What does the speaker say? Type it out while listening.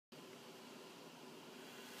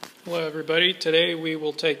Hello everybody, today we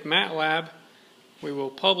will take Matlab, we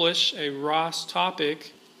will publish a ROS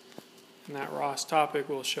topic, and that ROS topic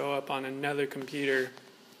will show up on another computer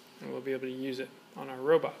and we'll be able to use it on our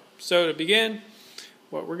robot. So to begin,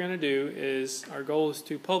 what we're going to do is, our goal is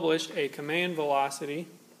to publish a command velocity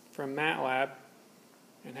from Matlab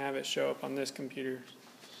and have it show up on this computer.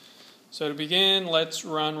 So to begin, let's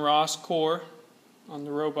run ROS core on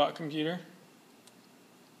the robot computer.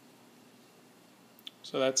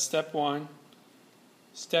 So that's step one.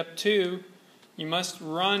 Step two, you must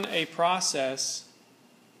run a process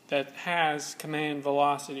that has command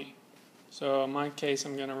velocity. So in my case,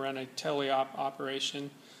 I'm going to run a teleop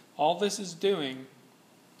operation. All this is doing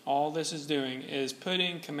is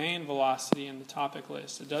putting command velocity in the topic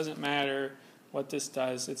list. It doesn't matter what this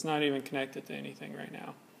does. It's not even connected to anything right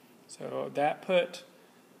now. So that put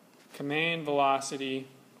command velocity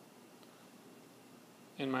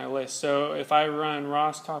in my list. So if I run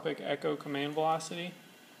ROS topic echo command velocity,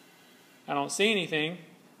 I don't see anything,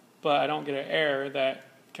 but I don't get an error that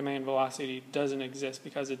command velocity doesn't exist,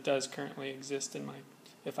 because it does currently exist in my,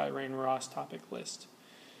 if I ran ROS topic list.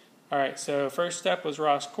 Alright, so first step was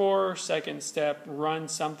ROS core. Second step, run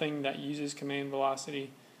something that uses command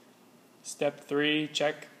velocity. Step 3,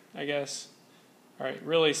 check, I guess. Alright,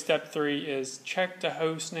 really step 3 is check the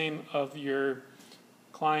host name of your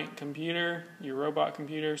client computer, your robot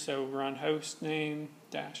computer. So run host name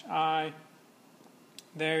 -i.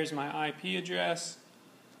 There's my IP address.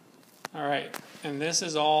 Alright, and this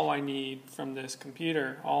is all I need from this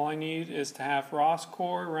computer. All I need is to have ROS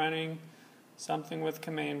core running, something with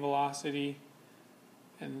command velocity,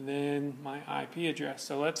 and then my IP address.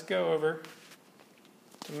 So let's go over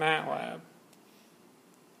to Matlab.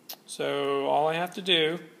 So all I have to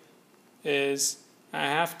do is,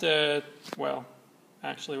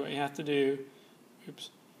 actually what you have to do,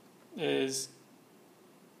 is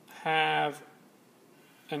have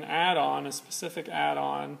an add-on, a specific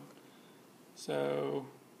add-on. So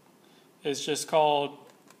it's just called,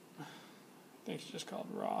 I think it's just called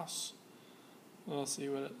ROS. We'll see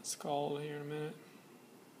what it's called here in a minute.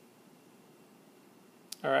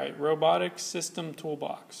 Alright, Robotic System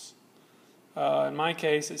Toolbox. In my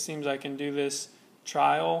case, it seems I can do this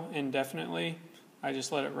trial indefinitely. I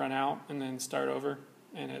just let it run out and then start over,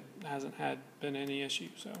 and it hasn't been any issue.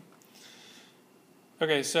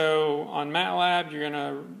 Okay, so on Matlab, you're going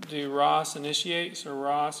to do ROS initiate, so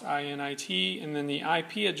ROS init, and then the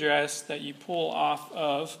IP address that you pull off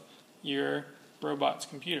of your robot's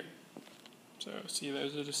computer. So see,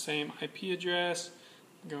 those are the same IP address.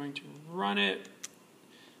 I'm going to run it.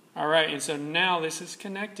 Alright, and so now this is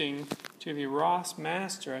connecting to the ROS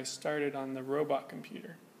master I started on the robot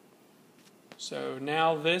computer. So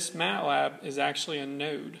now this Matlab is actually a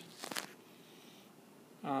node.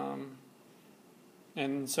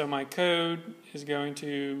 And so my code is going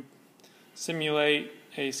to simulate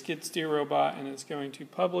a skid steer robot, and it's going to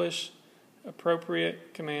publish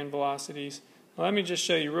appropriate command velocities. Now let me just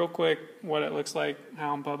show you real quick what it looks like,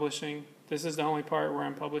 how I'm publishing. This is the only part where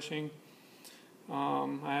I'm publishing.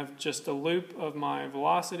 I have just a loop of my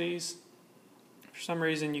velocities. For some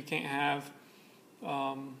reason you can't have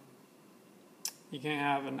an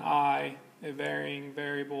I, a varying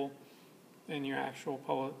variable, in your actual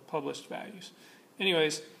published values.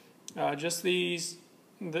 Anyways, just this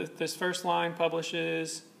first line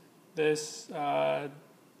publishes, this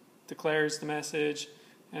declares the message,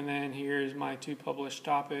 and then here's my two published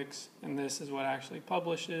topics, and this is what actually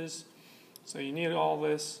publishes. So you need all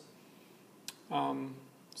this.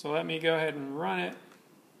 So let me go ahead and run it,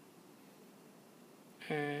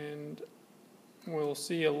 and we'll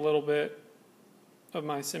see a little bit of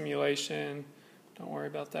my simulation. Don't worry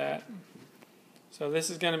about that. So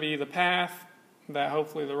this is going to be the path that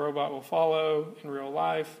hopefully the robot will follow in real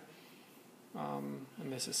life.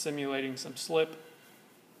 And this is simulating some slip.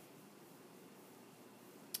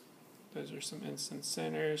 Those are some instance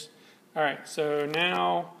centers. Alright, so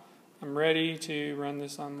now I'm ready to run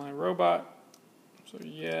this on my robot. So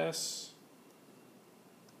yes.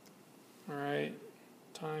 Alright,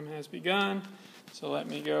 time has begun. So let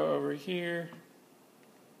me go over here,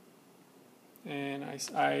 and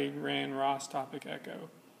I ran ROS topic echo,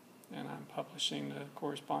 and I'm publishing the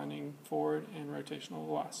corresponding forward and rotational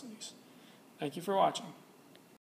velocities. Thank you for watching.